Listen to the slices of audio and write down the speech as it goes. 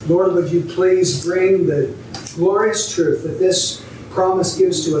Lord, would you please bring the glorious truth that this promise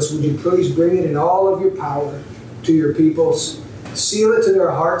gives to us? Would you please bring it in all of your power to your peoples? Seal it to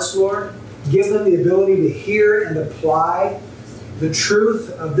their hearts, Lord. Give them the ability to hear and apply the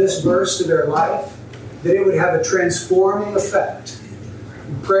truth of this verse to their life, that it would have a transforming effect.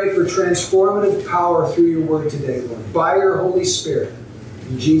 We pray for transformative power through your word today, Lord, by your Holy Spirit.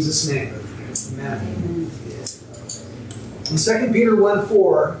 In Jesus' name, amen. In 2 Peter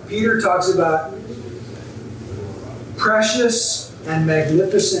 1:4, Peter talks about precious and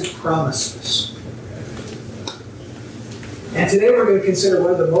magnificent promises. And today we're going to consider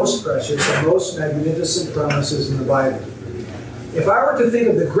one of the most precious and most magnificent promises in the Bible. If I were to think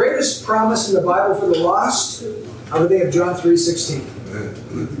of the greatest promise in the Bible for the lost, I would think of John 3:16.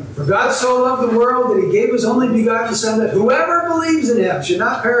 For God so loved the world that he gave his only begotten Son, that whoever believes in him should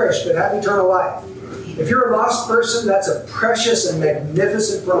not perish but have eternal life. If you're a lost person, that's a precious and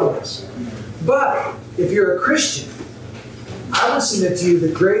magnificent promise. But if you're a Christian, I would submit to you the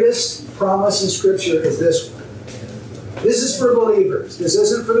greatest promise in Scripture is this one. This is for believers. This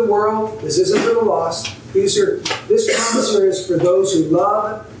isn't for the world. This isn't for the lost. This promise here is for those who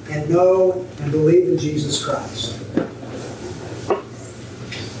love and know and believe in Jesus Christ.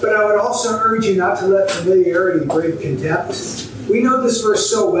 But I would also urge you not to let familiarity breed contempt. We know this verse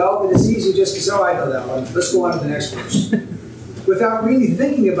so well that it's easy just to say, oh, I know that one. Let's go on to the next verse. Without really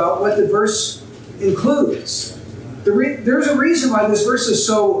thinking about what the verse includes. There's a reason why this verse is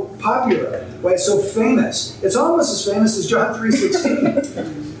so popular, why it's so famous. It's almost as famous as John 3:16.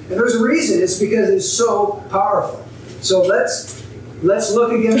 And there's a reason. It's because it's so powerful. So let's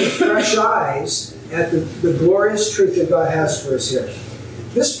look again with fresh eyes at the glorious truth that God has for us here.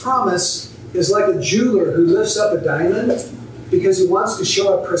 This promise is like a jeweler who lifts up a diamond because he wants to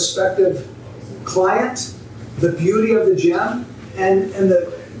show a prospective client the beauty of the gem, and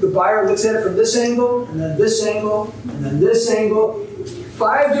the buyer looks at it from this angle, and then this angle, and then this angle.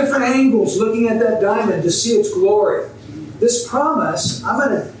 5 different angles looking at that diamond to see its glory. This promise, I'm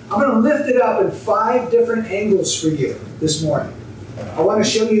gonna lift it up in 5 different angles for you this morning. I want to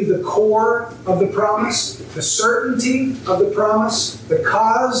show you the core of the promise, the certainty of the promise, the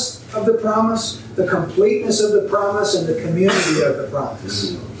cause of the promise, the completeness of the promise, and the community of the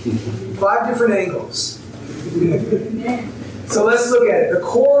promise. 5 different angles. So let's look at it. The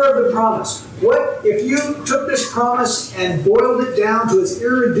core of the promise. What if you took this promise and boiled it down to its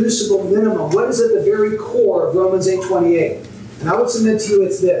irreducible minimum? What is at the very core of Romans 8:28? And I would submit to you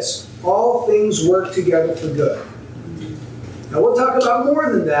it's this: all things work together for good. Now we'll talk about more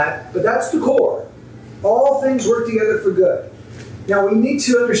than that, but that's the core. All things work together for good. Now we need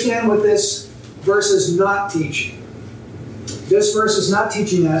to understand what this verse is not teaching. This verse is not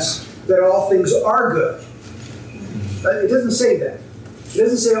teaching us that all things are good. It doesn't say that. It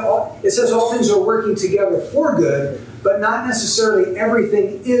doesn't say it says all things are working together for good, but not necessarily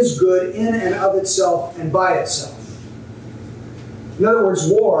everything is good in and of itself and by itself. In other words,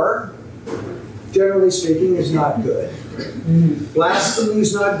 war, generally speaking, is not good. Blasphemy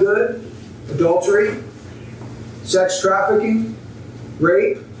is not good. Adultery, sex trafficking,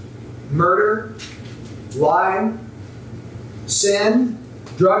 rape, murder, lying, sin,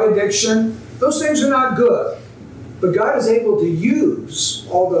 drug addiction, those things are not good. But God is able to use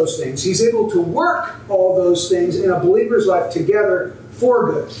all those things. He's able to work all those things in a believer's life together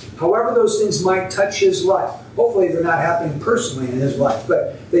for good. However those things might touch his life. Hopefully they're not happening personally in his life,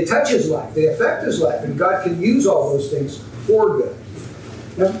 but they touch his life, they affect his life, and God can use all those things for good.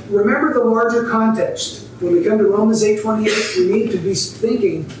 Now remember the larger context. When we come to Romans 8:28, we need to be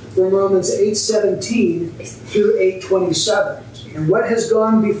thinking from Romans 8:17 through 8:27. And what has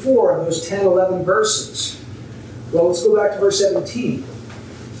gone before those 10, 11 verses? Well, let's go back to verse 17.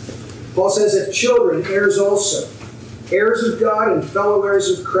 Paul says, if children, heirs also, heirs of God and fellow heirs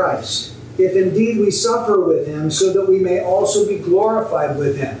of Christ, if indeed we suffer with him, so that we may also be glorified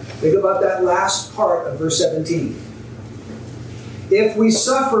with him. Think about that last part of verse 17. If we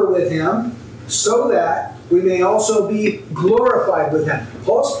suffer with him, so that we may also be glorified with him.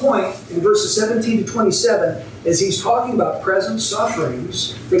 Paul's point in verses 17 to 27 is he's talking about present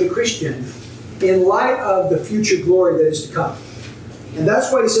sufferings for the Christian in light of the future glory that is to come. And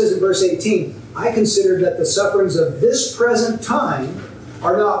that's why he says in verse 18, I consider that the sufferings of this present time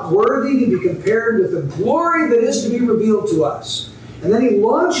are not worthy to be compared with the glory that is to be revealed to us. And then he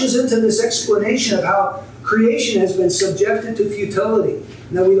launches into this explanation of how creation has been subjected to futility.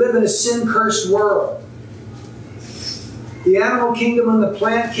 Now we live in a sin-cursed world. The animal kingdom and the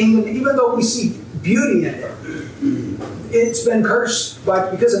plant kingdom, even though we see beauty in it, it's been cursed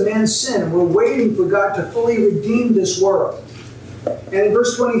because of man's sin. And we're waiting for God to fully redeem this world. And in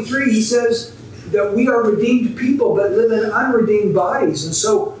verse 23, he says that we are redeemed people but live in unredeemed bodies. And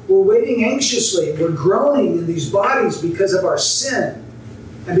so we're waiting anxiously. We're groaning in these bodies because of our sin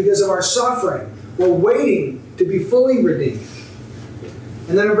and because of our suffering. We're waiting to be fully redeemed.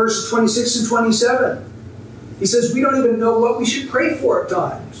 And then in verses 26 and 27, he says we don't even know what we should pray for at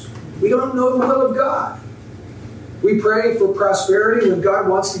times. We don't know the will of God. We pray for prosperity when God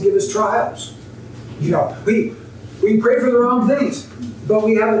wants to give us trials. You know, we pray for the wrong things, but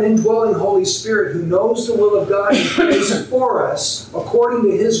we have an indwelling Holy Spirit who knows the will of God and prays for us according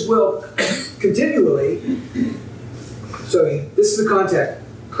to His will continually. So this is the context.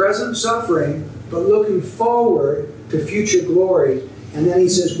 Present suffering, but looking forward to future glory. And then he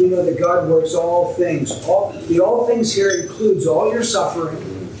says, we know that God works all things. The all things here includes all your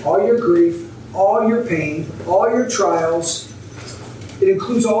suffering, all your grief, all your pain, all your trials. It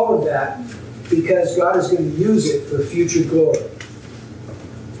includes all of that because God is going to use it for future glory.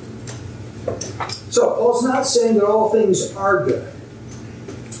 So, Paul's not saying that all things are good.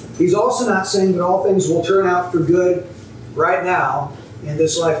 He's also not saying that all things will turn out for good right now in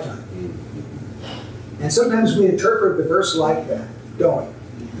this lifetime. And sometimes we interpret the verse like that, don't we?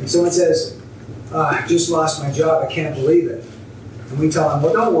 And someone says, I just lost my job, I can't believe it. And we tell them,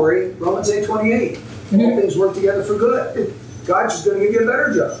 well, don't worry, Romans 8:28. All things work together for good. God's just going to give you a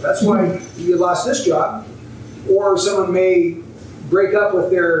better job. That's why you lost this job. Or someone may break up with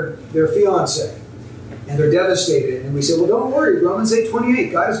their fiancé and they're devastated. And we say, well, don't worry, Romans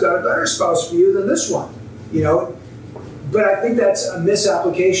 8:28. God has got a better spouse for you than this one. You know, but I think that's a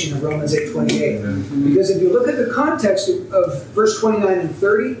misapplication of Romans 8:28. Because if you look at the context of verse 29 and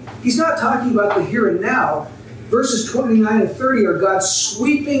 30, he's not talking about the here and now. Verses 29 and 30 are God's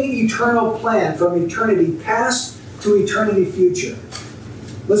sweeping eternal plan from eternity past to eternity future.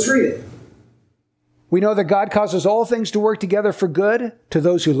 Let's read it. We know that God causes all things to work together for good to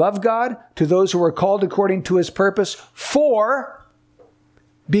those who love God, to those who are called according to His purpose,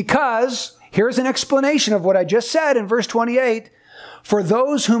 because, here's an explanation of what I just said in verse 28, for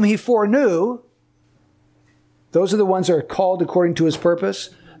those whom He foreknew, those are the ones that are called according to His purpose,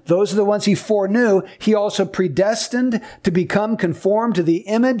 those are the ones He foreknew, He also predestined to become conformed to the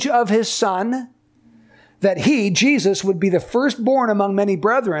image of His Son, that He, Jesus, would be the firstborn among many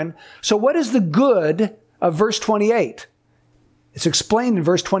brethren. So what is the good of verse 28? It's explained in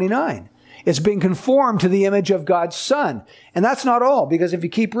verse 29. It's being conformed to the image of God's Son. And that's not all, because if you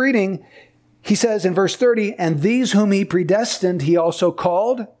keep reading, he says in verse 30, and these whom He predestined, He also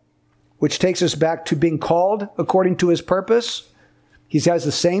called, which takes us back to being called according to His purpose. He has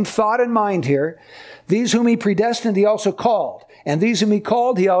the same thought in mind here. These whom He predestined, He also called. And these whom He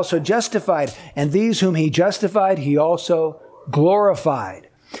called, He also justified. And these whom He justified, He also glorified.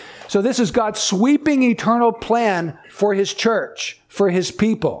 So this is God's sweeping eternal plan for His church, for His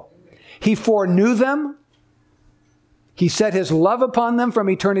people. He foreknew them. He set His love upon them from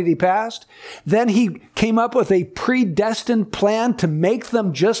eternity past. Then He came up with a predestined plan to make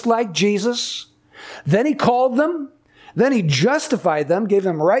them just like Jesus. Then He called them. Then He justified them, gave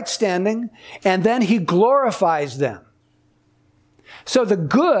them right standing. And then He glorifies them. So the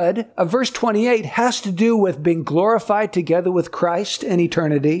good of verse 28 has to do with being glorified together with Christ in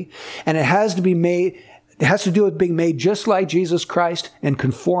eternity. And it has to do with being made just like Jesus Christ and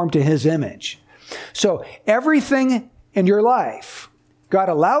conformed to His image. So everything in your life, God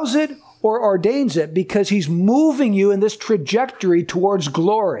allows it or ordains it because He's moving you in this trajectory towards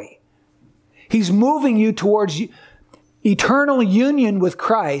glory. He's moving you towards eternal union with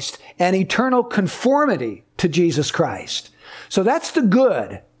Christ and eternal conformity to Jesus Christ. So that's the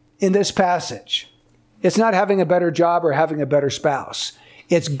good in this passage. It's not having a better job or having a better spouse.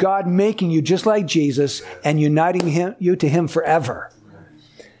 It's God making you just like Jesus and uniting you to Him forever.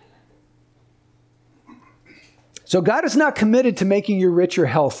 So God is not committed to making you rich or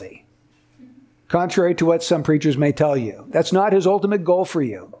healthy, contrary to what some preachers may tell you. That's not His ultimate goal for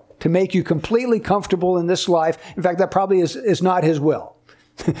you, to make you completely comfortable in this life. In fact, that probably is not His will.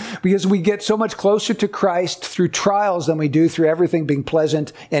 Because we get so much closer to Christ through trials than we do through everything being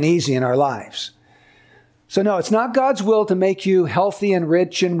pleasant and easy in our lives. So no, it's not God's will to make you healthy and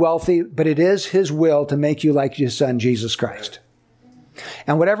rich and wealthy, but it is His will to make you like His Son, Jesus Christ.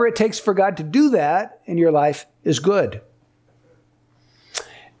 And whatever it takes for God to do that in your life is good.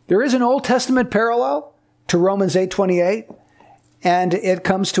 There is an Old Testament parallel to Romans 8:28, and it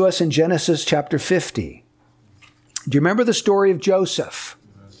comes to us in Genesis chapter 50. Do you remember the story of Joseph?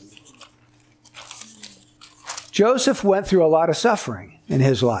 Joseph went through a lot of suffering in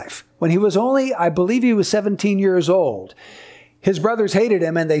his life. When he was only, I believe he was 17 years old, his brothers hated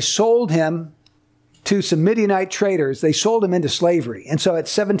him and they sold him to some Midianite traders. They sold him into slavery. And so at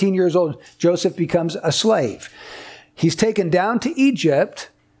 17 years old, Joseph becomes a slave. He's taken down to Egypt,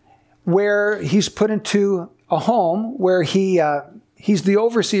 where he's put into a home where he's the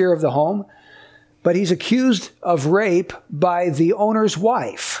overseer of the home, but he's accused of rape by the owner's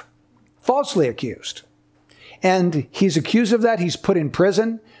wife, falsely accused. And he's accused of that. He's put in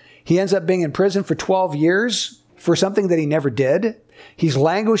prison. He ends up being in prison for 12 years for something that he never did. He's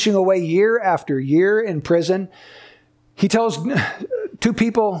languishing away year after year in prison. He tells two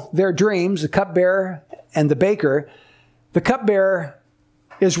people their dreams, the cupbearer and the baker. The cupbearer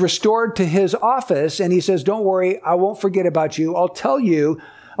is restored to his office, and he says, don't worry, I won't forget about you. I'll tell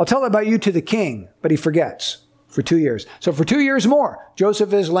about you to the king. But he forgets for 2 years. So for 2 years more,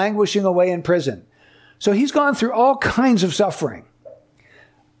 Joseph is languishing away in prison. So he's gone through all kinds of suffering.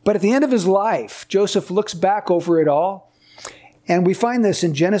 But at the end of his life, Joseph looks back over it all, and we find this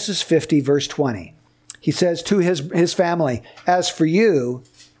in Genesis 50, verse 20. He says to his family, as for you,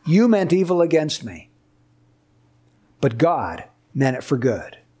 you meant evil against me, but God meant it for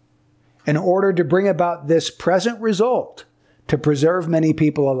good, in order to bring about this present result, to preserve many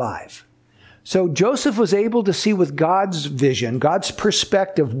people alive. So Joseph was able to see with God's vision, God's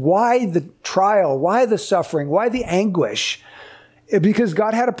perspective, why the trial, why the suffering, why the anguish, because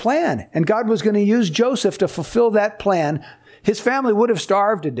God had a plan, and God was going to use Joseph to fulfill that plan. His family would have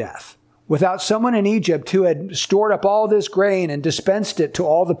starved to death without someone in Egypt who had stored up all this grain and dispensed it to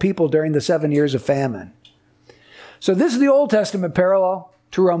all the people during the 7 years of famine. So this is the Old Testament parallel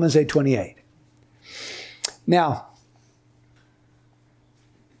to Romans 8:28. Now,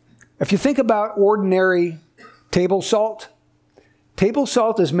 if you think about ordinary table salt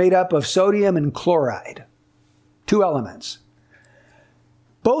is made up of sodium and chloride, two elements.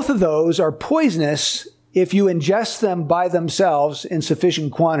 Both of those are poisonous if you ingest them by themselves in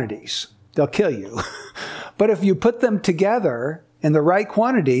sufficient quantities. They'll kill you. But if you put them together in the right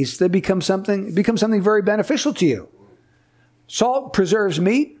quantities, they become something very beneficial to you. Salt preserves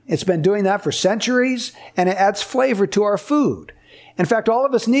meat. It's been doing that for centuries, and it adds flavor to our food. In fact, all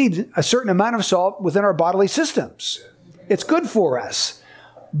of us need a certain amount of salt within our bodily systems. It's good for us.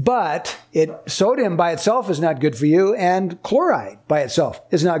 But sodium by itself is not good for you, and chloride by itself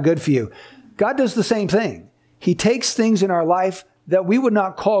is not good for you. God does the same thing. He takes things in our life that we would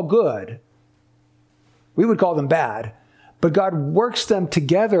not call good. We would call them bad. But God works them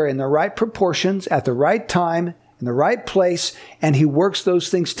together in the right proportions, at the right time, in the right place, and He works those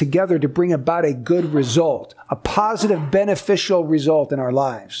things together to bring about a good result, a positive, beneficial result in our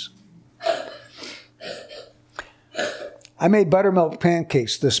lives. I made buttermilk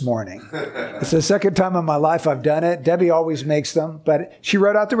pancakes this morning. It's the second time in my life I've done it. Debbie always makes them, but she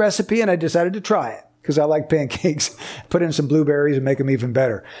wrote out the recipe and I decided to try it because I like pancakes. Put in some blueberries and make them even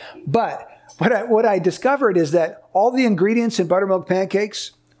better. But what I discovered is that all the ingredients in buttermilk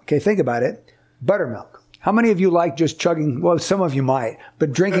pancakes, okay, think about it, buttermilk. How many of you like just chugging? Well, some of you might,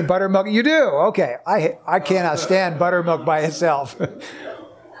 but drinking buttermilk, you do. Okay, I cannot stand buttermilk by itself.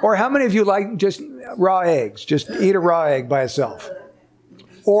 Or how many of you like just raw eggs? Just eat a raw egg by itself.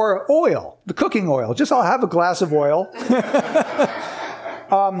 Or oil, the cooking oil. Just I'll have a glass of oil.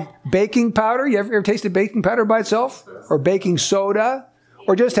 Baking powder. You ever tasted baking powder by itself? Or baking soda?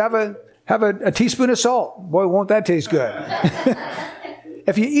 Or just have a teaspoon of salt. Boy, won't that taste good.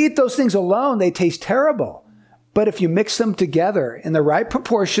 If you eat those things alone, they taste terrible. But if you mix them together in the right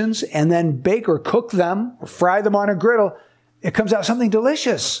proportions and then bake or cook them or fry them on a griddle, it comes out something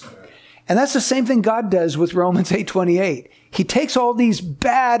delicious. And that's the same thing God does with Romans 8:28. He takes all these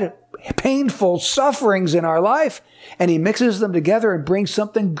bad, painful sufferings in our life and He mixes them together and brings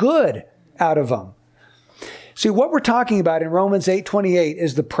something good out of them. See, what we're talking about in Romans 8:28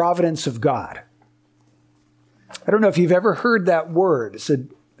 is the providence of God. I don't know if you've ever heard that word. It's a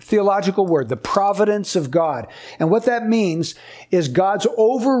theological word, the providence of God. And what that means is God's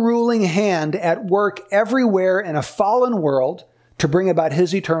overruling hand at work everywhere in a fallen world to bring about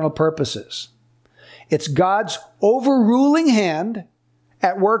His eternal purposes. It's God's overruling hand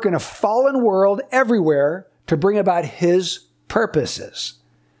at work in a fallen world everywhere to bring about His purposes.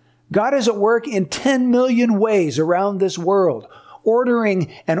 God is at work in 10 million ways around this world,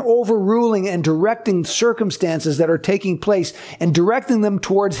 ordering and overruling and directing circumstances that are taking place and directing them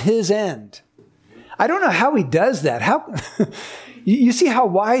towards His end. I don't know how He does that. You see how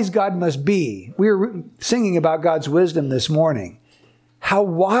wise God must be. We were singing about God's wisdom this morning. How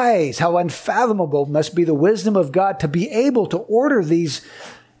wise, how unfathomable must be the wisdom of God to be able to order these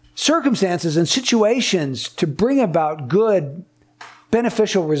circumstances and situations to bring about good,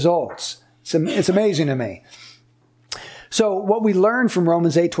 beneficial results. It's amazing to me. So what we learn from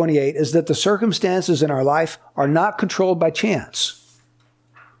Romans 8:28 is that the circumstances in our life are not controlled by chance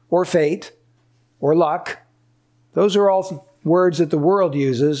or fate or luck. Those are all words that the world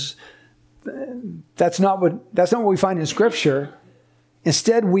uses. That's not what we find in Scripture.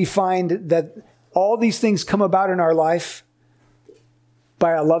 Instead, we find that all these things come about in our life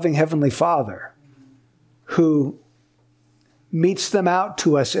by a loving Heavenly Father who meets them out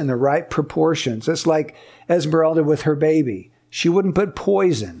to us in the right proportions. It's like Esmeralda with her baby. She wouldn't put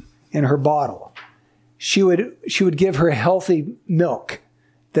poison in her bottle. She would give her healthy milk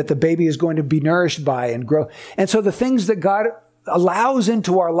that the baby is going to be nourished by and grow. And so the things that God allows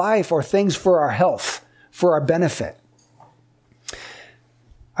into our life are things for our health, for our benefit.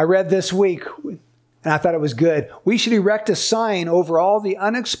 I read this week, and I thought it was good. We should erect a sign over all the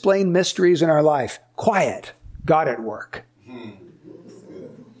unexplained mysteries in our life. Quiet. God at work.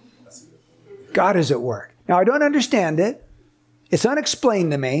 God is at work. Now, I don't understand it. It's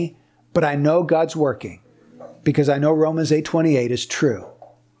unexplained to me, but I know God's working because I know Romans 8:28 is true.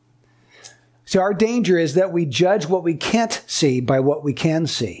 See, our danger is that we judge what we can't see by what we can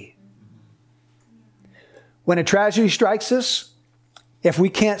see. When a tragedy strikes us, if we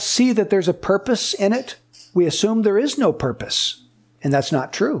can't see that there's a purpose in it, we assume there is no purpose. And that's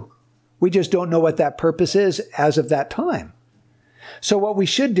not true. We just don't know what that purpose is as of that time. So what we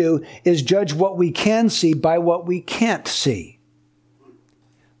should do is judge what we can see by what we can't see.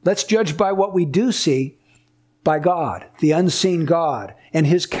 Let's judge by what we do see by God, the unseen God, and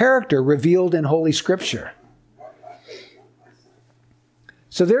His character revealed in Holy Scripture.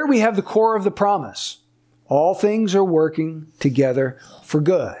 So there we have the core of the promise. All things are working together for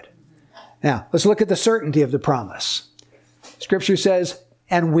good. Now, let's look at the certainty of the promise. Scripture says,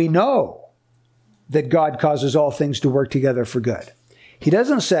 and we know that God causes all things to work together for good. He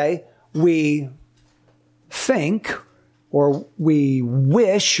doesn't say we think or we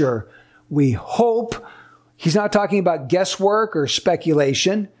wish or we hope. He's not talking about guesswork or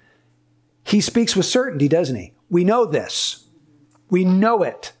speculation. He speaks with certainty, doesn't he? We know this. We know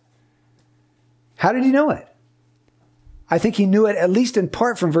it. How did he know it? I think he knew it at least in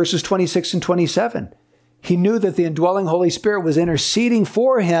part from verses 26 and 27. He knew that the indwelling Holy Spirit was interceding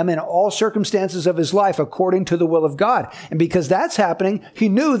for him in all circumstances of his life according to the will of God. And because that's happening, he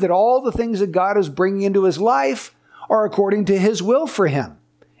knew that all the things that God is bringing into his life are according to His will for him.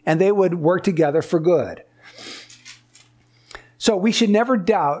 And they would work together for good. So we should never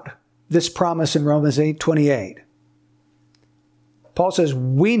doubt this promise in Romans 8:28. Paul says,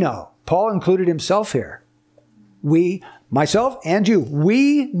 we know. Paul included himself here. We, myself and you,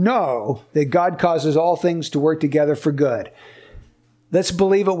 we know that God causes all things to work together for good. Let's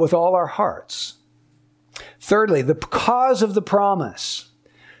believe it with all our hearts. Thirdly, the cause of the promise.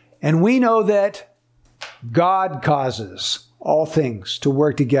 And we know that God causes all things to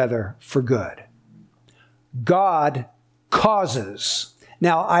work together for good. God causes.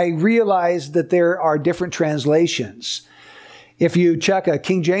 Now, I realize that there are different translations. If you check a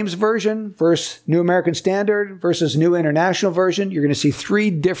King James Version versus New American Standard versus New International Version, you're going to see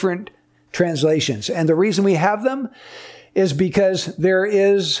 3 different translations. And the reason we have them is because there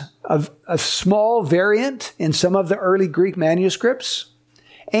is a small variant in some of the early Greek manuscripts.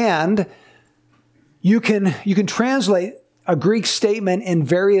 And you can translate a Greek statement in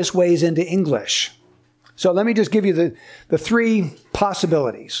various ways into English. So let me just give you the 3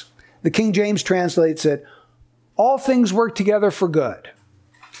 possibilities. The King James translates it, all things work together for good.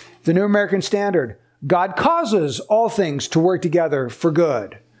 The New American Standard, God causes all things to work together for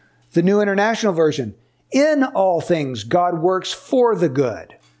good. The New International Version, in all things, God works for the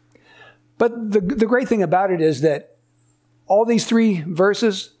good. But the great thing about it is that all these 3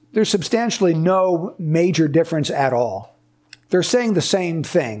 verses, there's substantially no major difference at all. They're saying the same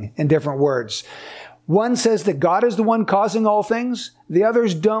thing in different words. One says that God is the one causing all things. The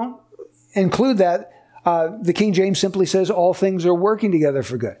others don't include that. The King James simply says all things are working together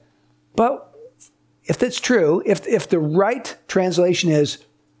for good. But if that's true, if the right translation is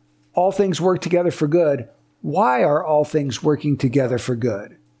all things work together for good, why are all things working together for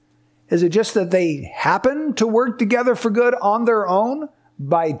good? Is it just that they happen to work together for good on their own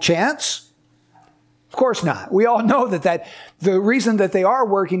by chance? Of course not. We all know that the reason that they are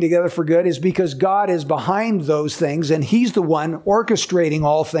working together for good is because God is behind those things and He's the one orchestrating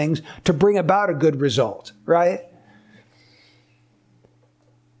all things to bring about a good result, right?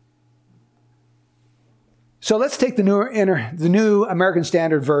 So let's take the New American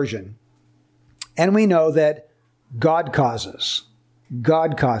Standard Version. And we know that God causes.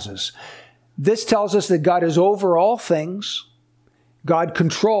 God causes. This tells us that God is over all things. God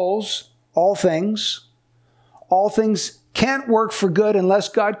controls all things. All things can't work for good unless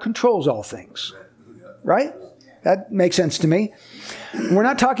God controls all things. Right? That makes sense to me. We're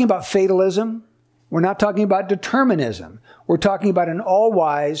not talking about fatalism. We're not talking about determinism. We're talking about an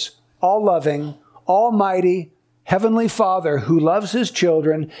all-wise, all-loving, almighty, heavenly Father who loves his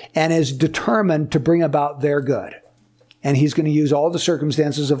children and is determined to bring about their good. And he's going to use all the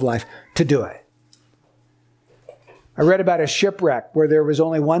circumstances of life to do it. I read about a shipwreck where there was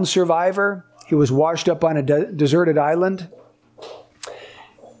only one survivor. He was washed up on a deserted island.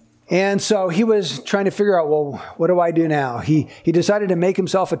 And so he was trying to figure out, well, what do I do now? He decided to make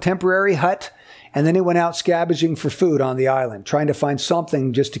himself a temporary hut, and then he went out scavenging for food on the island, trying to find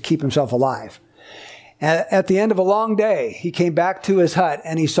something just to keep himself alive. And at the end of a long day, he came back to his hut,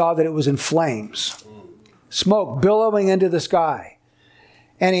 and he saw that it was in flames, smoke billowing into the sky.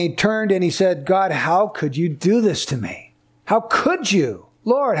 And he turned and he said, God, how could you do this to me? How could you?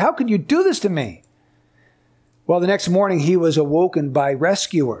 Lord, how could you do this to me? Well, the next morning he was awoken by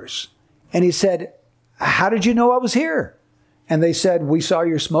rescuers. And he said, how did you know I was here? And they said, we saw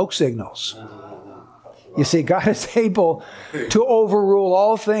your smoke signals. You see, God is able to overrule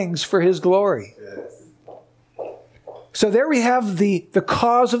all things for his glory. So there we have the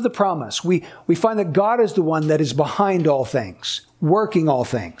cause of the promise. We find that God is the one that is behind all things, working all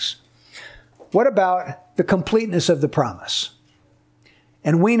things. What about the completeness of the promise?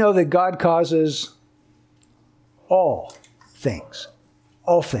 And we know that God causes all things.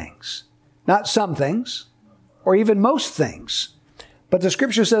 All things. Not some things, or even most things. But the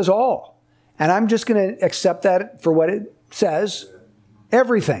scripture says all. And I'm just going to accept that for what it says.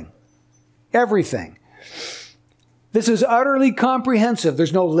 Everything. Everything. This is utterly comprehensive.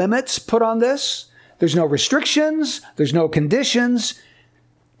 There's no limits put on this. There's no restrictions. There's no conditions.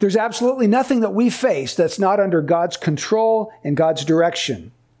 There's absolutely nothing that we face that's not under God's control and God's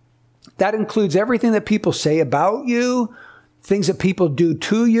direction. That includes everything that people say about you, things that people do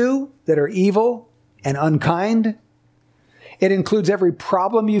to you that are evil and unkind. It includes every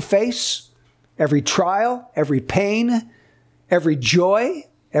problem you face, every trial, every pain, every joy,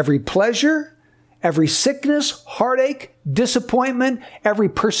 every pleasure, every sickness, heartache, disappointment, every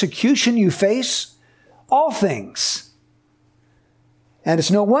persecution you face, all things. And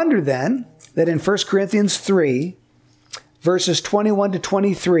it's no wonder then that in 1 Corinthians 3, verses 21 to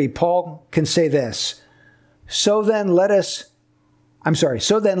 23, Paul can say this, So then let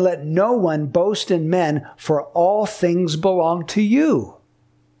no one boast in men, for all things belong to you.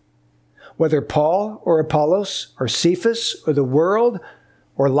 Whether Paul or Apollos or Cephas or the world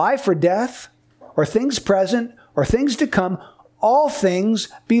or life or death or things present or things to come, all things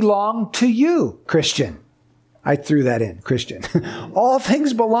belong to you, Christian. I threw that in, Christian. All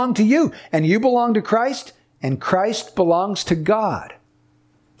things belong to you, and you belong to Christ, and Christ belongs to God.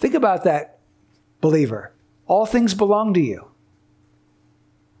 Think about that, believer. All things belong to you.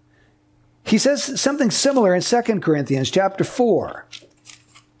 He says something similar in 2 Corinthians chapter 4,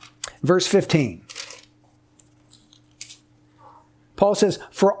 verse 15. Paul says,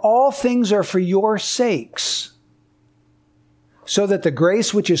 For all things are for your sakes, so that the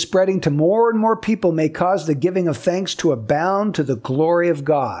grace which is spreading to more and more people may cause the giving of thanks to abound to the glory of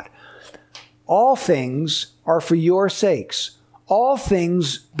God. All things are for your sakes. All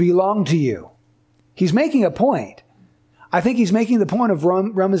things belong to you. He's making a point. I think he's making the point of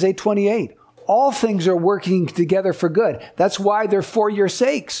Romans 8:28. All things are working together for good. That's why they're for your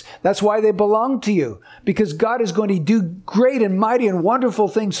sakes. That's why they belong to you. Because God is going to do great and mighty and wonderful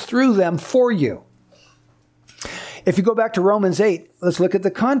things through them for you. If you go back to Romans 8, let's look at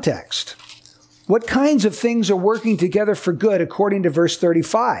the context. What kinds of things are working together for good according to verse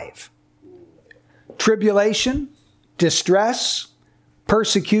 35? Tribulation, distress,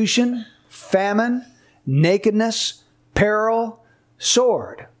 persecution, famine, nakedness, peril,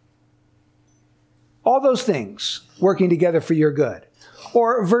 sword. All those things working together for your good.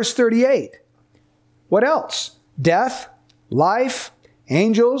 Or verse 38. What else? Death, life,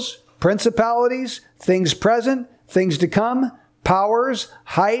 angels, principalities, things present, things to come, powers,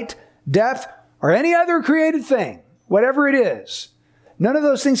 height, depth, or any other created thing, whatever it is. None of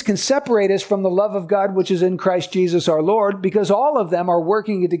those things can separate us from the love of God which is in Christ Jesus our Lord, because all of them are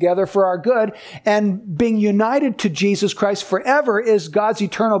working together for our good, and being united to Jesus Christ forever is God's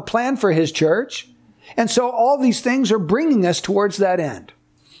eternal plan for his church. And so all these things are bringing us towards that end.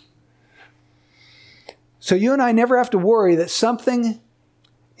 So you and I never have to worry that something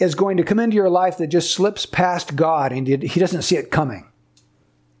is going to come into your life that just slips past God and he doesn't see it coming.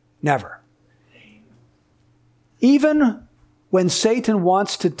 Never. Even when Satan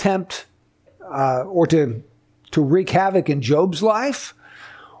wants to tempt or to wreak havoc in Job's life,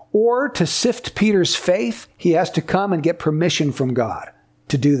 or to sift Peter's faith, he has to come and get permission from God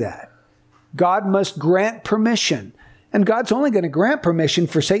to do that. God must grant permission. And God's only going to grant permission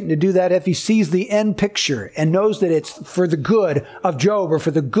for Satan to do that if he sees the end picture and knows that it's for the good of Job or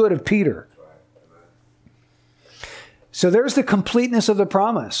for the good of Peter. So there's the completeness of the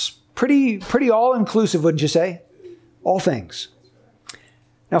promise. Pretty all-inclusive, wouldn't you say? All things.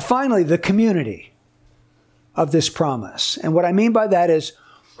 Now finally, the community of this promise. And what I mean by that is,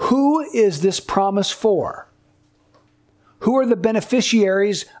 who is this promise for? Who are the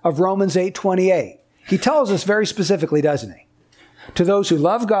beneficiaries of Romans 8:28? He tells us very specifically, doesn't he? To those who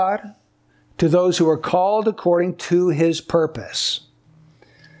love God, to those who are called according to his purpose.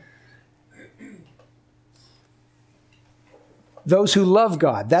 Those who love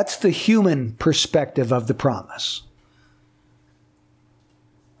God, that's the human perspective of the promise.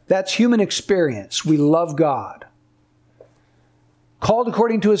 That's human experience. We love God. Called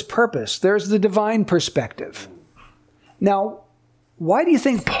according to his purpose, there's the divine perspective. Now, why do you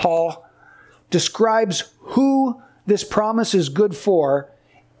think Paul describes who this promise is good for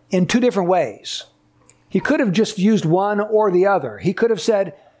in two different ways? He could have just used one or the other. He could have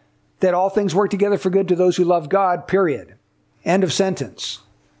said that all things work together for good to those who love God, period. End of sentence.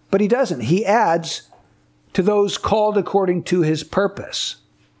 But he doesn't. He adds to those called according to his purpose.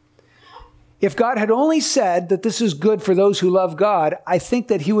 If God had only said that this is good for those who love God, I think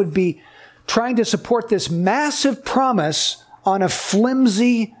that he would be trying to support this massive promise on a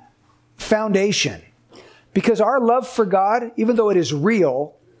flimsy foundation. Because our love for God, even though it is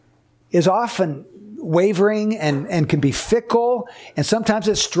real, is often wavering and can be fickle, and sometimes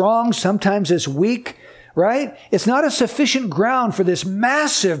it's strong, sometimes it's weak, right? It's not a sufficient ground for this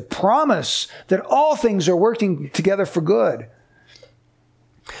massive promise that all things are working together for good.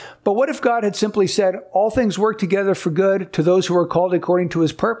 But what if God had simply said, all things work together for good to those who are called according to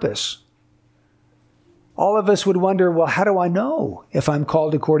his purpose? All of us would wonder, well, how do I know if I'm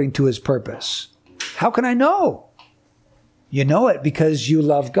called according to his purpose? How can I know? You know it because you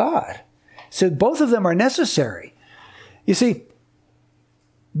love God. So both of them are necessary. You see,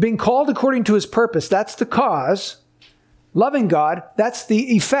 being called according to his purpose, that's the cause. Loving God, that's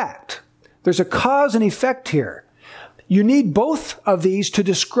the effect. There's a cause and effect here. You need both of these to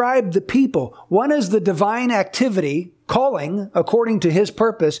describe the people. One is the divine activity, calling according to his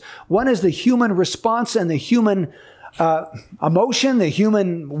purpose. One is the human response and the human emotion, the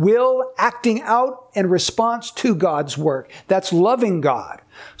human will acting out in response to God's work. That's loving God.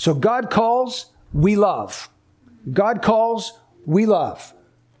 So God calls, we love. God calls, we love.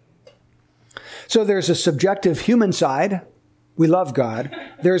 So there's a subjective human side. We love God.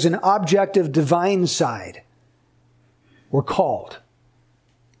 There's an objective divine side. We're called.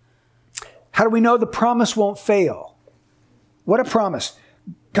 How do we know the promise won't fail? What a promise.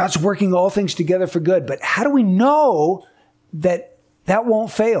 God's working all things together for good. But how do we know that that won't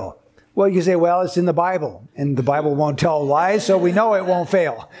fail? Well, you can say, well, it's in the Bible, and the Bible won't tell lies, so we know it won't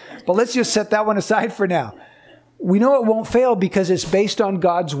fail. But let's just set that one aside for now. We know it won't fail because it's based on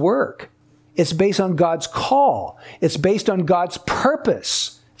God's work. It's based on God's call. It's based on God's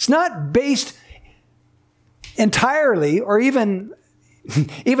purpose. It's not based entirely or even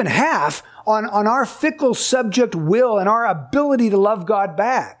half on our fickle subject will and our ability to love God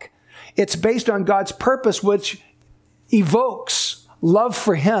back. It's based on God's purpose, which evokes love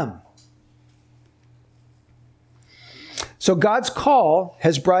for him. So God's call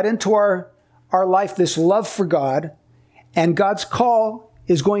has brought into our life this love for God, and God's call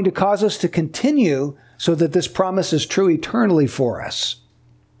is going to cause us to continue so that this promise is true eternally for us.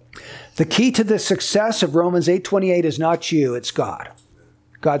 The key to the success of Romans 8:28 is not you, it's God.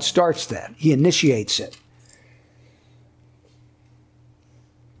 God starts that. He initiates it.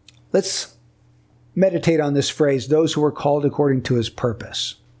 Let's meditate on this phrase, those who are called according to his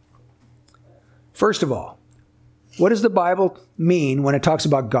purpose. First of all, what does the Bible mean when it talks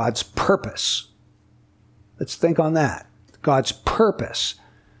about God's purpose? Let's think on that. God's purpose.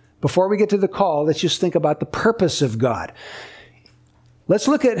 Before we get to the call, let's just think about the purpose of God. Let's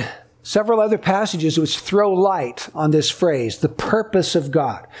look at several other passages which throw light on this phrase, the purpose of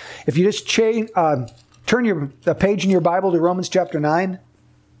God. If you just turn the page in your Bible to Romans chapter 9,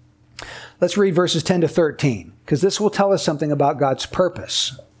 let's read verses 10 to 13, because this will tell us something about God's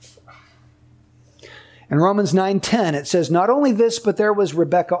purpose. In Romans 9:10, it says, not only this, but there was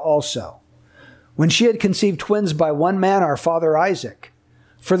Rebekah also, when she had conceived twins by one man, our father Isaac.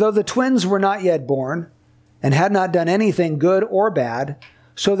 For though the twins were not yet born, and had not done anything good or bad,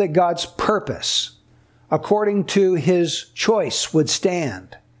 so that God's purpose, according to his choice, would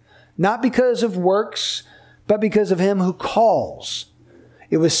stand. Not because of works, but because of him who calls.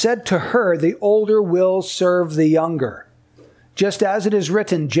 it was said to her, the older will serve the younger. Just as it is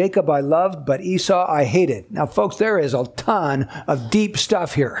written, Jacob I loved, but Esau I hated. Now, folks, there is a ton of deep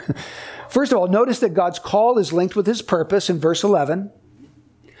stuff here. First of all, notice that God's call is linked with his purpose in verse 11.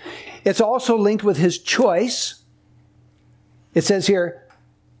 It's also linked with his choice. It says here,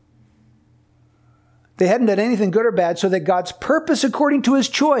 they hadn't done anything good or bad, so that God's purpose according to his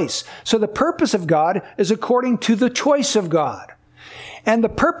choice. So the purpose of God is according to the choice of God. And the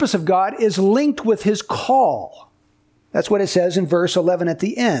purpose of God is linked with his call. That's what it says in verse 11 at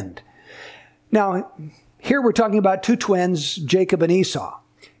the end. Now, here we're talking about two twins, Jacob and Esau.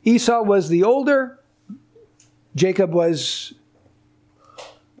 Esau was the older. Jacob was,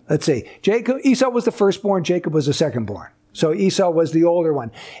 Esau was the firstborn, Jacob was the secondborn. So Esau was the older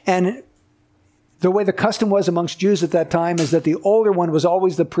one. And the way the custom was amongst Jews at that time is that the older one was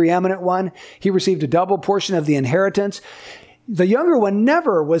always the preeminent one. He received a double portion of the inheritance. The younger one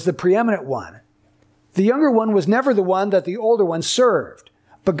never was the preeminent one. The younger one was never the one that the older one served.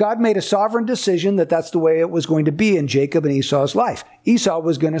 But God made a sovereign decision that that's the way it was going to be in Jacob and Esau's life. Esau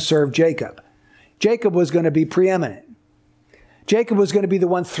was going to serve Jacob. Jacob was going to be preeminent. Jacob was going to be the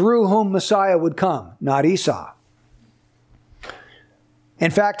one through whom Messiah would come, not Esau.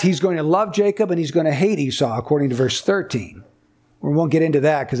 In fact, he's going to love Jacob and he's going to hate Esau, according to verse 13. We won't get into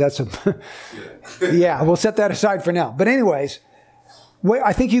that because that's yeah, we'll set that aside for now. But anyways,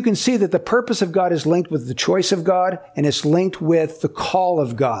 I think you can see that the purpose of God is linked with the choice of God and it's linked with the call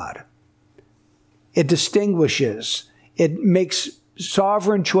of God. It distinguishes. It makes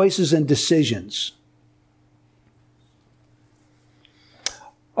sovereign choices and decisions.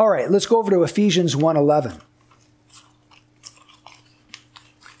 All right, let's go over to Ephesians 1:11.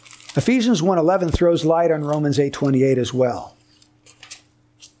 Ephesians 1:11 throws light on Romans 8:28 as well.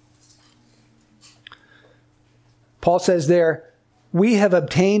 Paul says there, we have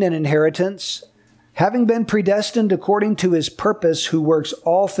obtained an inheritance, having been predestined according to his purpose, who works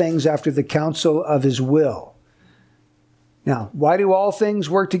all things after the counsel of his will. Now, why do all things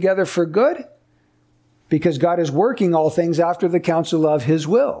work together for good? Because God is working all things after the counsel of his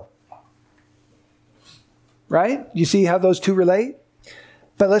will. Right? You see how those two relate?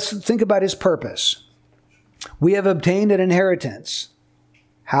 But let's think about his purpose. We have obtained an inheritance.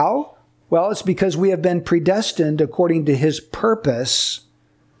 How? Well, it's because we have been predestined according to his purpose.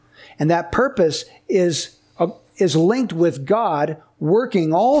 And that purpose is linked with God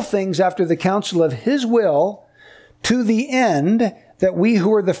working all things after the counsel of his will, to the end that we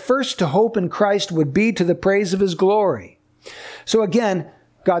who are the first to hope in Christ would be to the praise of his glory. So again,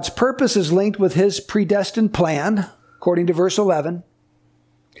 God's purpose is linked with his predestined plan, according to verse 11.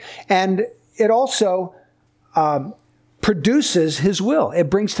 And it also produces his will. It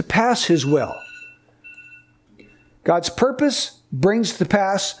brings to pass his will. God's purpose brings to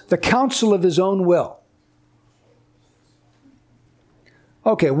pass the counsel of his own will.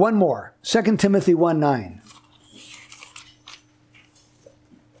 Okay, one more. 2 Timothy 1:9.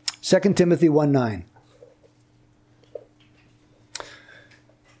 2 Timothy 1:9.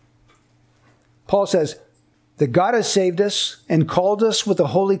 Paul says, that God has saved us and called us with a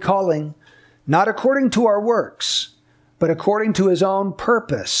holy calling, not according to our works, but according to his own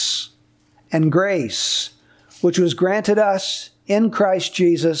purpose and grace, which was granted us in Christ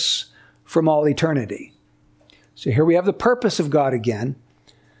Jesus from all eternity. So here we have the purpose of God again.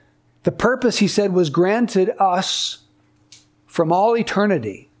 The purpose, he said, was granted us from all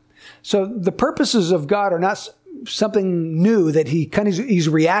eternity. So the purposes of God are not something new that he's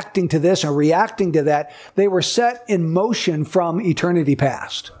reacting to this or reacting to that. They were set in motion from eternity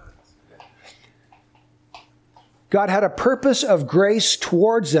past. God had a purpose of grace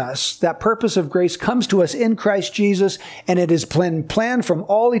towards us. That purpose of grace comes to us in Christ Jesus, and it is planned from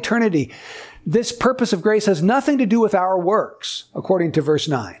all eternity. This purpose of grace has nothing to do with our works, according to verse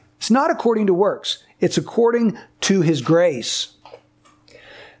 9. It's not according to works. It's according to his grace.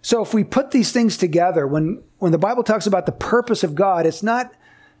 So if we put these things together, when the Bible talks about the purpose of God, it's not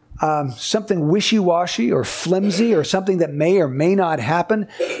something wishy-washy or flimsy or something that may or may not happen.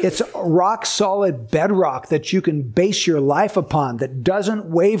 It's rock-solid bedrock that you can base your life upon, that doesn't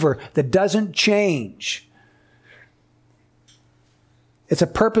waver, that doesn't change. It's a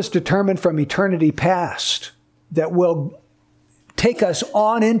purpose determined from eternity past that will take us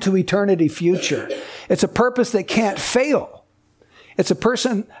on into eternity future. It's a purpose that can't fail. It's a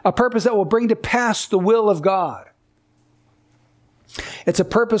purpose that will bring to pass the will of God. It's a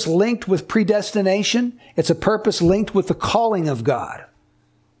purpose linked with predestination. It's a purpose linked with the calling of God.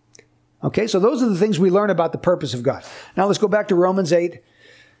 Okay, so those are the things we learn about the purpose of God. Now let's go back to Romans 8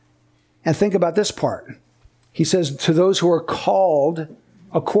 and think about this part. He says, to those who are called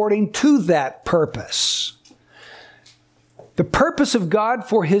according to that purpose. The purpose of God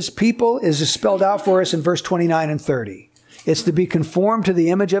for his people is spelled out for us in verse 29 and 30. It's to be conformed to the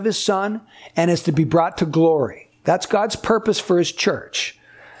image of his Son, and it's to be brought to glory. That's God's purpose for his church.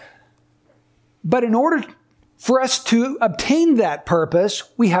 But in order for us to obtain that purpose,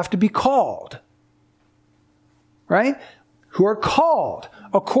 we have to be called. Right? Who are called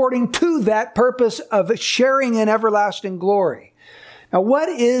according to that purpose of sharing in everlasting glory. Now, what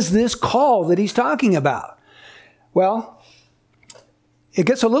is this call that he's talking about? Well, it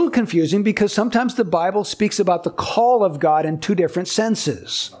gets a little confusing because sometimes the Bible speaks about the call of God in two different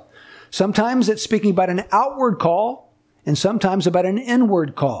senses. Sometimes it's speaking about an outward call and sometimes about an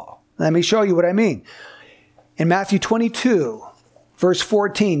inward call. Let me show you what I mean. In Matthew 22, verse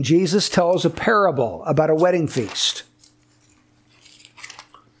 14, Jesus tells a parable about a wedding feast.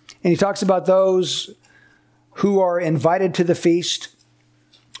 And he talks about those who are invited to the feast.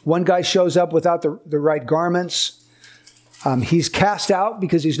 One guy shows up without the right garments. He's cast out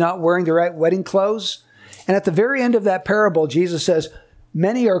because he's not wearing the right wedding clothes. And at the very end of that parable, Jesus says,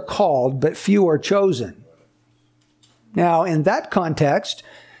 many are called, but few are chosen. Now, in that context,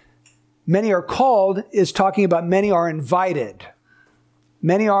 many are called is talking about many are invited.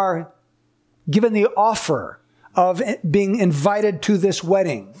 Many are given the offer of being invited to this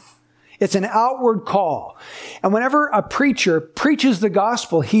wedding. It's an outward call. And whenever a preacher preaches the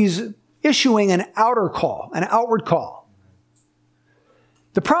gospel, he's issuing an outer call, an outward call.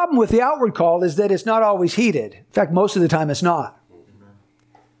 The problem with the outward call is that it's not always heeded. In fact, most of the time it's not.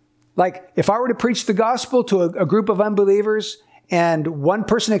 Like, if I were to preach the gospel to a group of unbelievers and one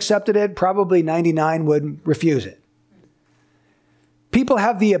person accepted it, probably 99 would refuse it. People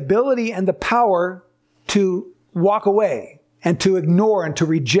have the ability and the power to walk away and to ignore and to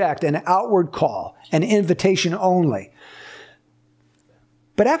reject an outward call, an invitation only.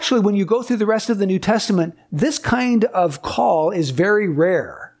 But actually, when you go through the rest of the New Testament, this kind of call is very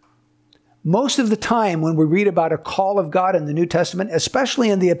rare. Most of the time when we read about a call of God in the New Testament, especially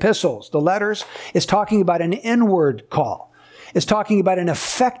in the epistles, the letters, it's talking about an inward call. It's talking about an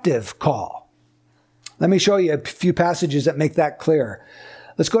effective call. Let me show you a few passages that make that clear.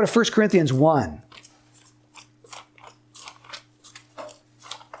 Let's go to 1 Corinthians 1.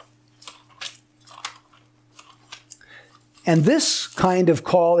 And this kind of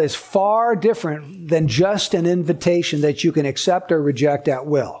call is far different than just an invitation that you can accept or reject at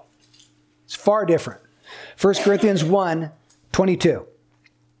will. It's far different. 1 Corinthians 1, 22.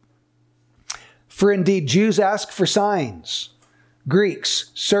 For indeed, Jews ask for signs.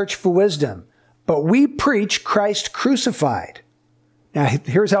 Greeks search for wisdom. But we preach Christ crucified. Now,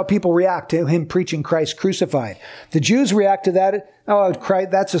 here's how people react to him preaching Christ crucified. The Jews react to that. Oh,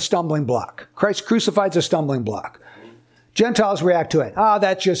 Christ, that's a stumbling block. Christ crucified is a stumbling block. Gentiles react to it.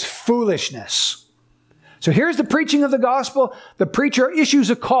 That's just foolishness. So here's the preaching of the gospel. The preacher issues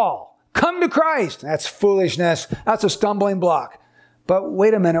a call. Come to Christ. That's foolishness. That's a stumbling block. But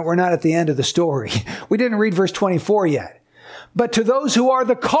wait a minute, we're not at the end of the story. We didn't read verse 24 yet. But to those who are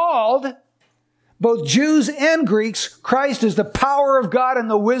the called, both Jews and Greeks, Christ is the power of God and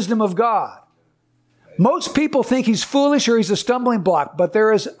the wisdom of God. Most people think he's foolish or he's a stumbling block, but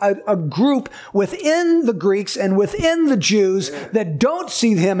there is a group within the Greeks and within the Jews that don't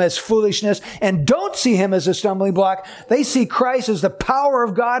see him as foolishness and don't see him as a stumbling block. They see Christ as the power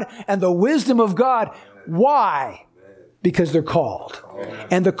of God and the wisdom of God. Why? Because they're called.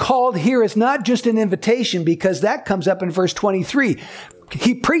 And the called here is not just an invitation, because that comes up in verse 23.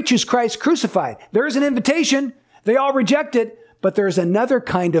 He preaches Christ crucified. There is an invitation. They all reject it. But there's another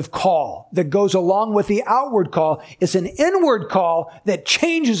kind of call that goes along with the outward call. It's an inward call that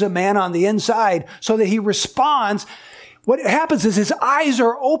changes a man on the inside so that he responds. What happens is his eyes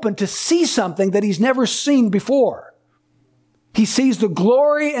are open to see something that he's never seen before. He sees the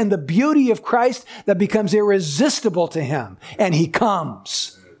glory and the beauty of Christ that becomes irresistible to him, and he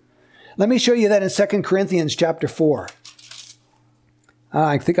comes. Let me show you that in 2 Corinthians chapter 4.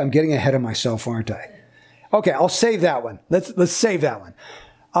 I think I'm getting ahead of myself, aren't I? Okay, I'll save that one. Let's save that one.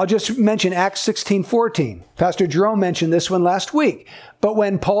 I'll just mention Acts 16:14. Pastor Jerome mentioned this one last week. But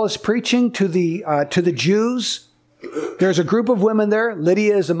when Paul is preaching to the Jews, there's a group of women there.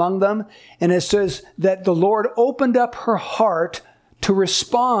 Lydia is among them. And it says that the Lord opened up her heart to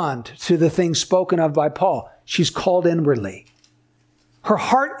respond to the things spoken of by Paul. She's called inwardly. Her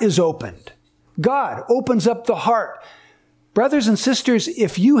heart is opened. God opens up the heart. Brothers and sisters,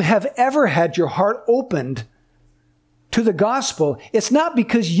 if you have ever had your heart opened to the gospel, it's not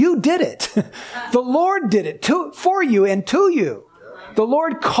because you did it. The Lord did it for you and to you. The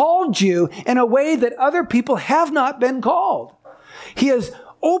Lord called you in a way that other people have not been called. He has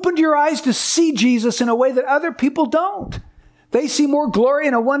opened your eyes to see Jesus in a way that other people don't. They see more glory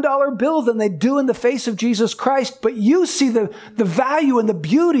in a $1 bill than they do in the face of Jesus Christ, but you see the value and the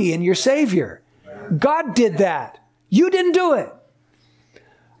beauty in your Savior. God did that. You didn't do it.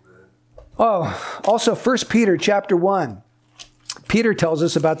 Oh, also 1 Peter chapter 1. Peter tells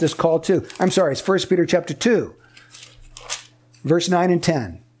us about this call too. I'm sorry, it's 1 Peter chapter 2, verse 9 and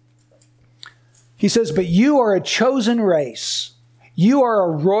 10. He says, "But you are a chosen race. You are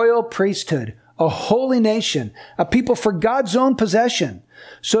a royal priesthood, a holy nation, a people for God's own possession,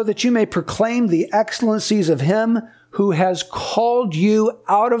 so that you may proclaim the excellencies of him who has called you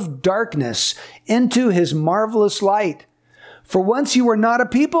out of darkness into his marvelous light. For once you were not a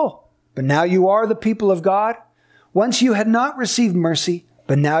people, but now you are the people of God. Once you had not received mercy,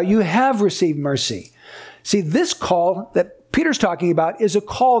 but now you have received mercy." See, this call that Peter's talking about is a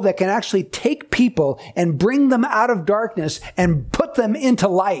call that can actually take people and bring them out of darkness and put them into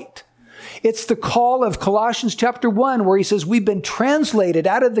light. It's the call of Colossians chapter 1, where he says we've been translated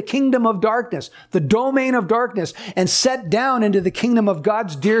out of the kingdom of darkness, the domain of darkness, and set down into the kingdom of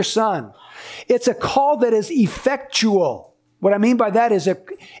God's dear Son. It's a call that is effectual. What I mean by that is it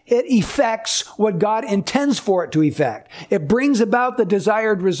effects what God intends for it to effect. It brings about the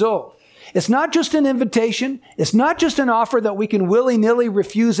desired result. It's not just an invitation. It's not just an offer that we can willy-nilly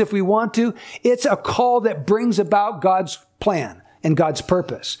refuse if we want to. It's a call that brings about God's plan and God's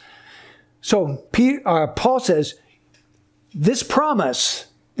purpose. So Paul says, this promise,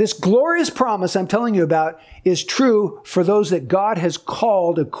 this glorious promise I'm telling you about, is true for those that God has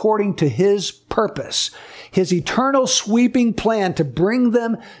called according to his purpose, his eternal sweeping plan to bring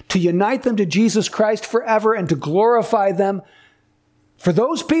them, to unite them to Jesus Christ forever and to glorify them. For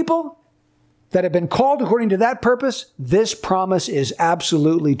those people that have been called according to that purpose, this promise is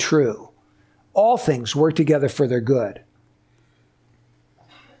absolutely true. All things work together for their good.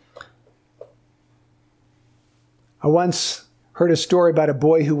 I once heard a story about a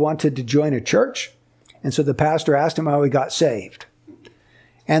boy who wanted to join a church, and so the pastor asked him how he got saved.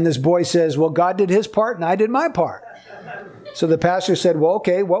 And this boy says, "Well, God did his part and I did my part." So the pastor said, "Well,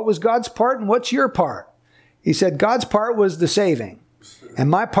 okay, what was God's part and what's your part?" He said, "God's part was the saving, and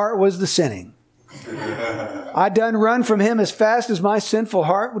my part was the sinning. I done run from him as fast as my sinful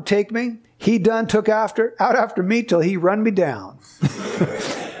heart would take me. He done took out after me till he run me down."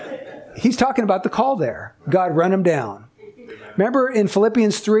 He's talking about the call there. God run him down. Remember in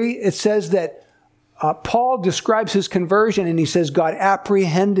Philippians 3, it says that Paul describes his conversion and he says, God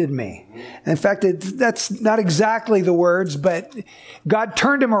apprehended me. In fact, that's not exactly the words, but God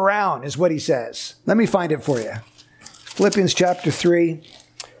turned him around is what he says. Let me find it for you. Philippians chapter 3.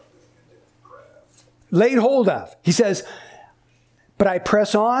 Laid hold of. He says, "But I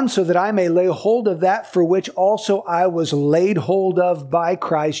press on so that I may lay hold of that for which also I was laid hold of by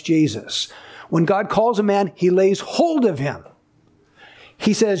Christ Jesus." When God calls a man, he lays hold of him.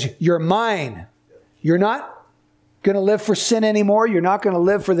 He says, "You're mine. You're not going to live for sin anymore. You're not going to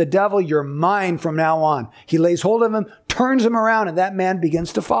live for the devil. You're mine from now on." He lays hold of him, turns him around, and that man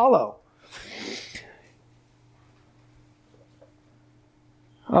begins to follow.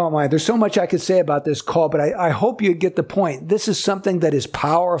 Oh my, there's so much I could say about this call, but I hope you get the point. This is something that is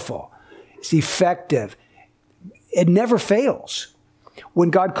powerful. It's effective. It never fails. When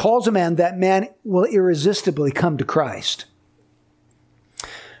God calls a man, that man will irresistibly come to Christ.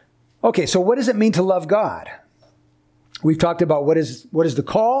 Okay, so what does it mean to love God? We've talked about what is the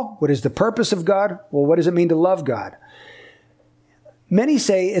call, what is the purpose of God. Well, what does it mean to love God? Many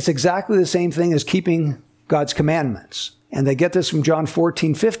say it's exactly the same thing as keeping God's commandments. And they get this from John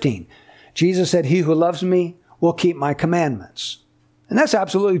 14:15. Jesus said, "He who loves me will keep my commandments." And that's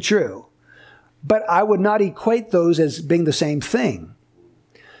absolutely true. But I would not equate those as being the same thing.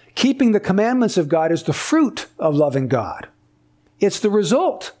 Keeping the commandments of God is the fruit of loving God. It's the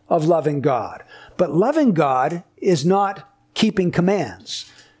result of loving God. But loving God is not keeping commands.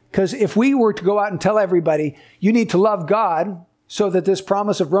 Because if we were to go out and tell everybody, you need to love God so that this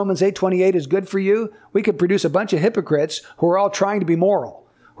promise of Romans 8:28 is good for you, we could produce a bunch of hypocrites who are all trying to be moral,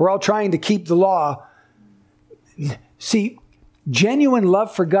 who are all trying to keep the law. See, genuine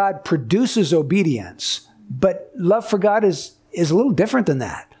love for God produces obedience, but love for God is a little different than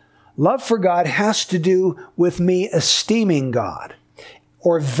that. Love for God has to do with me esteeming God,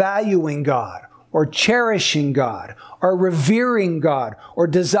 or valuing God, or cherishing God, or revering God, or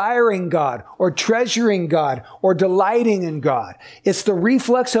desiring God, or treasuring God, or delighting in God. It's the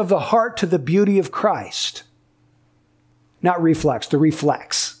reflex of the heart to the beauty of Christ. Not reflex, the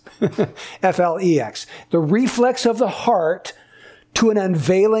reflex. F-L-E-X. The reflex of the heart to an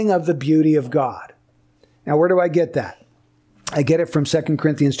unveiling of the beauty of God. Now, where do I get that? I get it from 2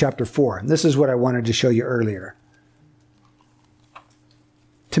 Corinthians chapter 4. And this is what I wanted to show you earlier.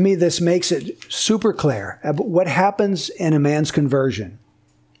 To me, this makes it super clear about what happens in a man's conversion.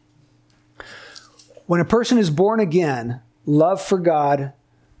 When a person is born again, love for God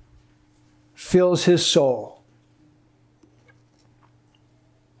fills his soul.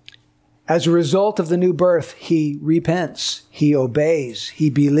 As a result of the new birth, he repents, he obeys, he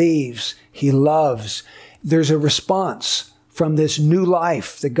believes, he loves. There's a response from this new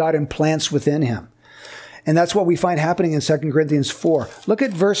life that God implants within him. And that's what we find happening in 2 Corinthians 4. Look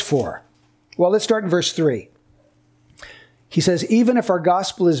at verse 4. Well, let's start in verse 3. He says, even if our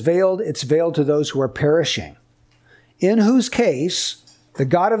gospel is veiled, it's veiled to those who are perishing, in whose case the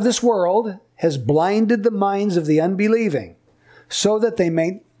God of this world has blinded the minds of the unbelieving, so that they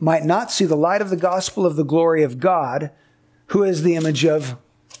might not see the light of the gospel of the glory of God, who is the image of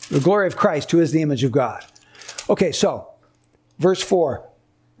the glory of Christ, who is the image of God. Okay, so verse 4.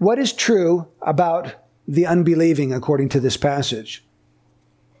 What is true about the unbelieving according to this passage?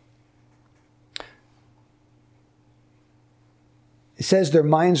 It says their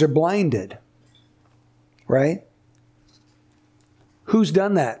minds are blinded, right? Who's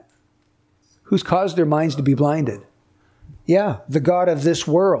done that? Who's caused their minds to be blinded? Yeah, the God of this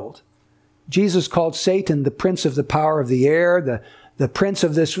world. Jesus called Satan the prince of the power of the air, the prince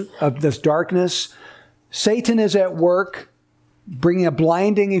of this darkness. Satan is at work, bringing a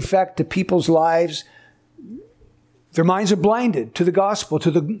blinding effect to people's lives. Their minds are blinded to the gospel,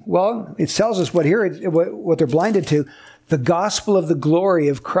 it tells us what they're blinded to, the gospel of the glory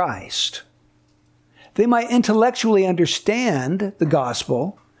of Christ. They might intellectually understand the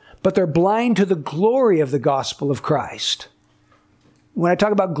gospel, but they're blind to the glory of the gospel of Christ. When I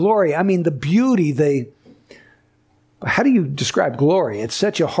talk about glory, I mean the beauty, how do you describe glory? It's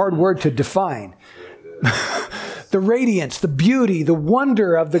such a hard word to define. The radiance, the beauty, the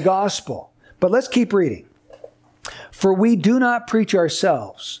wonder of the gospel. But let's keep reading. For we do not preach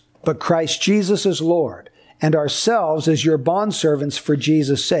ourselves, but Christ Jesus as Lord, and ourselves as your bondservants for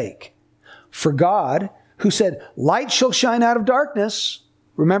Jesus' sake. For God, who said, light shall shine out of darkness.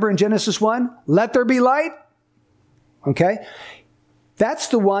 Remember in Genesis 1? Let there be light. Okay? That's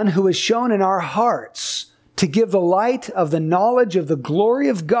the one who is shown in our hearts to give the light of the knowledge of the glory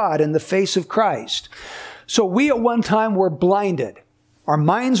of God in the face of Christ. So we at one time were blinded. Our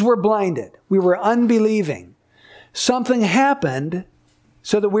minds were blinded. We were unbelieving. Something happened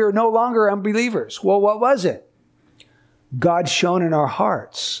so that we were no longer unbelievers. Well, what was it? God shone in our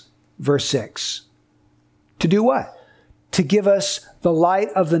hearts, verse 6. To do what? To give us the light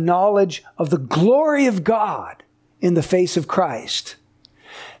of the knowledge of the glory of God in the face of Christ.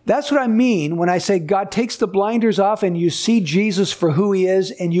 That's what I mean when I say God takes the blinders off and you see Jesus for who he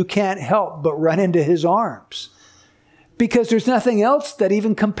is and you can't help but run into his arms. Because there's nothing else that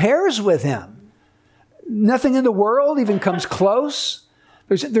even compares with him. Nothing in the world even comes close.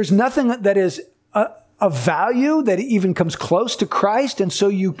 There's nothing that is of value that even comes close to Christ. And so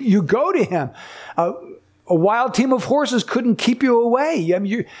you go to him. A wild team of horses couldn't keep you away. I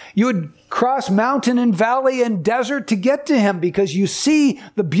mean, you would cross mountain and valley and desert to get to him because you see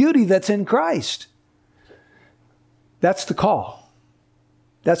the beauty that's in Christ. That's the call.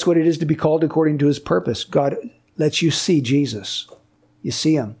 That's what it is to be called according to his purpose. God lets you see Jesus. You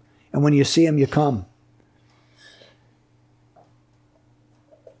see him. And when you see him, you come.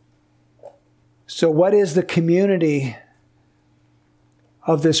 So what is the community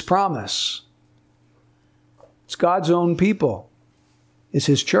of this promise? It's God's own people. It's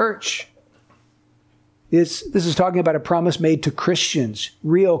his church. This is talking about a promise made to Christians,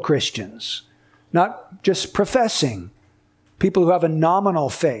 real Christians, not just professing, people who have a nominal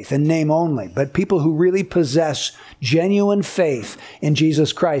faith and name only, but people who really possess genuine faith in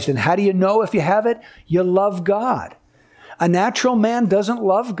Jesus Christ. And how do you know if you have it? You love God. A natural man doesn't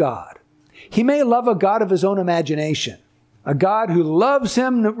love God. He may love a God of his own imagination, a God who loves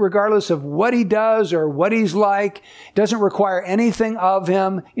him regardless of what he does or what he's like, doesn't require anything of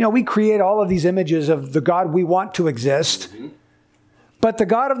him. You know, we create all of these images of the God we want to exist. But the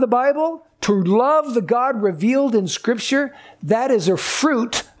God of the Bible, to love the God revealed in Scripture, that is a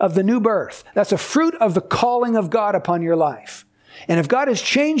fruit of the new birth. That's a fruit of the calling of God upon your life. And if God has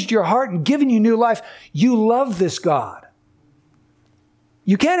changed your heart and given you new life, you love this God.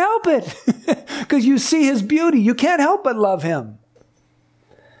 You can't help it because you see his beauty. You can't help but love him.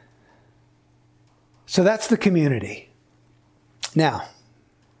 So that's the community. Now,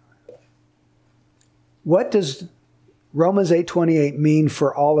 what does Romans 8:28 mean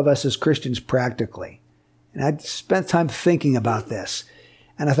for all of us as Christians practically? And I spent time thinking about this.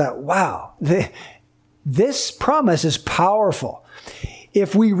 And I thought, wow, This promise is powerful.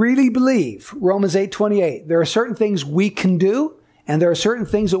 If we really believe Romans 8:28, there are certain things we can do, and there are certain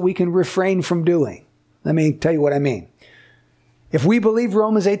things that we can refrain from doing. Let me tell you what I mean. If we believe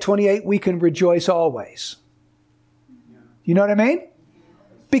Romans 8:28, we can rejoice always. You know what I mean?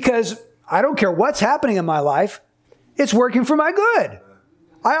 Because I don't care what's happening in my life, it's working for my good.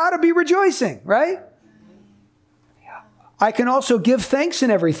 I ought to be rejoicing, right? I can also give thanks in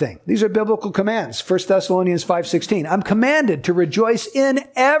everything. These are biblical commands. 1 Thessalonians 5:16. I'm commanded to rejoice in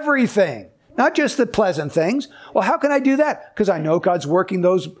everything, not just the pleasant things. Well, how can I do that? Because I know God's working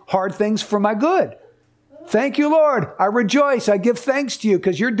those hard things for my good. Thank you, Lord. I rejoice. I give thanks to you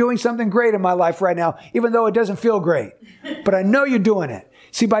because you're doing something great in my life right now, even though it doesn't feel great. But I know you're doing it.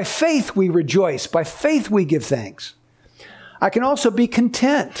 See, by faith we rejoice. By faith we give thanks. I can also be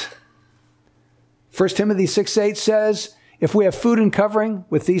content. 1 Timothy 6:8 says, if we have food and covering,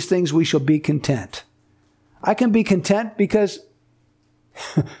 with these things we shall be content. I can be content because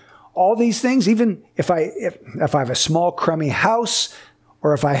all these things, even if I have a small crummy house,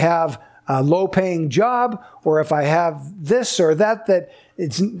 or if I have a low-paying job, or if I have this or that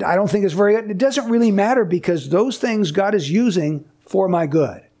I don't think is very good, it doesn't really matter because those things God is using for my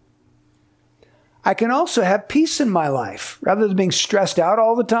good. I can also have peace in my life. Rather than being stressed out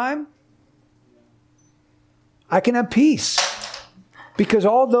all the time, I can have peace. Because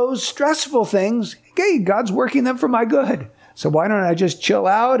all those stressful things, hey, God's working them for my good. So why don't I just chill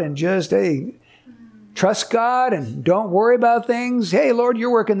out and just, trust God and don't worry about things. Hey, Lord,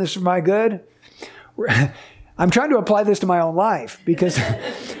 you're working this for my good. I'm trying to apply this to my own life because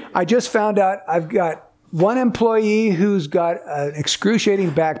I just found out I've got one employee who's got an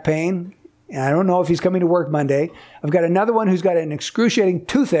excruciating back pain. And I don't know if he's coming to work Monday. I've got another one who's got an excruciating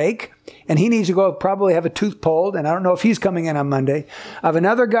toothache, and he needs to go probably have a tooth pulled, and I don't know if he's coming in on Monday. I have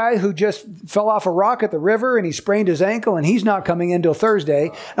another guy who just fell off a rock at the river, and he sprained his ankle, and he's not coming in till Thursday.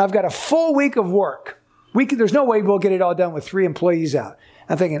 And I've got a full week of work. There's no way we'll get it all done with 3 employees out.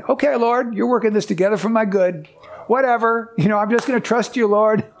 I'm thinking, okay, Lord, you're working this together for my good. Whatever. I'm just going to trust you,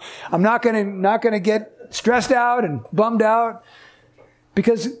 Lord. I'm not going to get stressed out and bummed out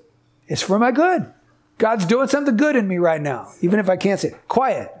because it's for my good. God's doing something good in me right now, even if I can't say it.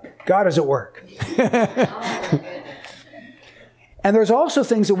 Quiet. God is at work. And there's also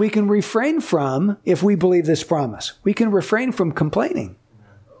things that we can refrain from if we believe this promise. We can refrain from complaining.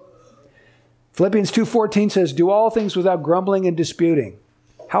 Philippians 2:14 says, do all things without grumbling and disputing.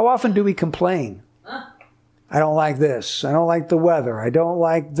 How often do we complain? I don't like this. I don't like the weather. I don't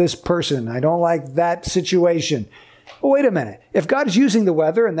like this person. I don't like that situation. Well, wait a minute. If God is using the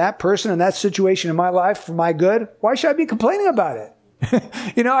weather and that person and that situation in my life for my good, why should I be complaining about it?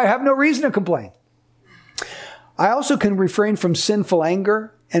 I have no reason to complain. I also can refrain from sinful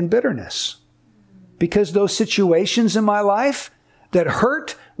anger and bitterness because those situations in my life that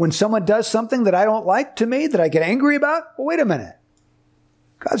hurt when someone does something that I don't like to me, that I get angry about, well, wait a minute.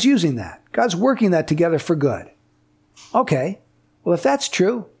 God's using that. God's working that together for good. Okay, well, if that's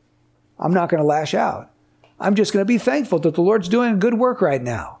true, I'm not going to lash out. I'm just going to be thankful that the Lord's doing good work right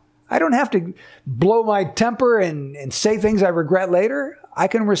now. I don't have to blow my temper and say things I regret later. I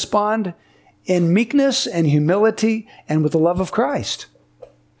can respond in meekness and humility and with the love of Christ.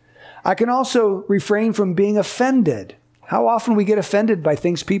 I can also refrain from being offended. How often we get offended by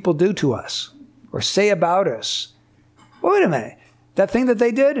things people do to us or say about us. Well, wait a minute. That thing that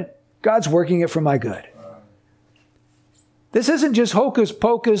they did, God's working it for my good. This isn't just hocus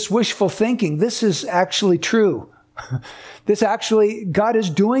pocus, wishful thinking. This is actually true. God is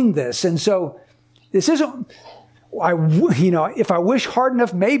doing this. And so this isn't, if I wish hard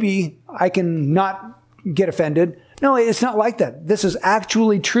enough, maybe I can not get offended. No, it's not like that. This is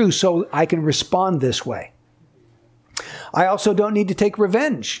actually true, so I can respond this way. I also don't need to take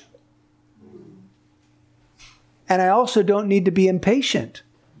revenge. And I also don't need to be impatient,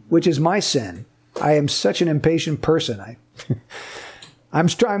 which is my sin. I am such an impatient person. I'm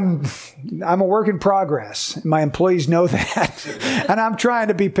a work in progress. My employees know that. And I'm trying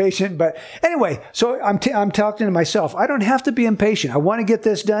to be patient. But anyway, so I'm talking to myself. I don't have to be impatient. I want to get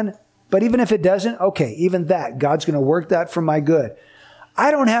this done. But even if it doesn't, okay, even that, God's going to work that for my good.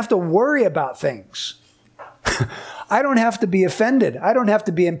 I don't have to worry about things. I don't have to be offended. I don't have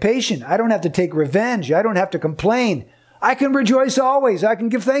to be impatient. I don't have to take revenge. I don't have to complain. I can rejoice always. I can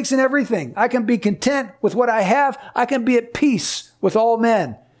give thanks in everything. I can be content with what I have. I can be at peace with all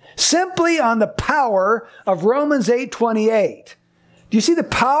men. Simply on the power of Romans 8:28. Do you see the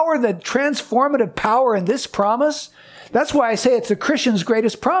power, the transformative power in this promise? That's why I say it's the Christian's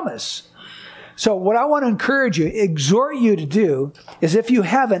greatest promise. So what I want to encourage you, exhort you to do, is if you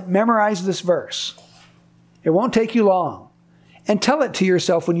haven't, memorize this verse. It won't take you long. And tell it to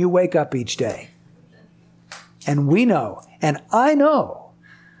yourself when you wake up each day. And we know, and I know,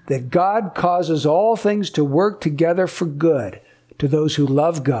 that God causes all things to work together for good to those who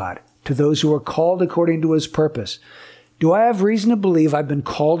love God, to those who are called according to his purpose. Do I have reason to believe I've been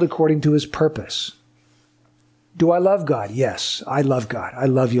called according to his purpose? Do I love God? Yes, I love God. I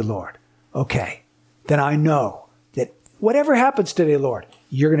love you, Lord. Okay, then I know that whatever happens today, Lord,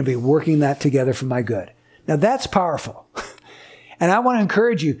 you're going to be working that together for my good. Now that's powerful. And I want to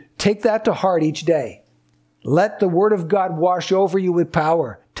encourage you, take that to heart each day. Let the word of God wash over you with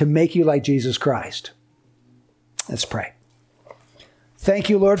power to make you like Jesus Christ. Let's pray.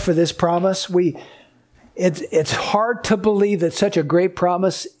 Thank you, Lord, for this promise. It's hard to believe that such a great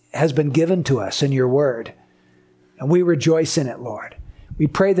promise has been given to us in your word. And we rejoice in it, Lord. We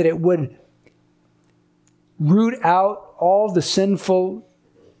pray that it would root out all the sinful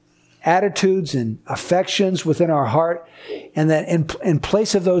attitudes and affections within our heart, and that in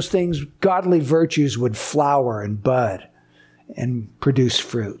place of those things, godly virtues would flower and bud and produce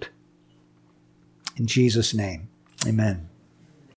fruit. In Jesus' name, amen.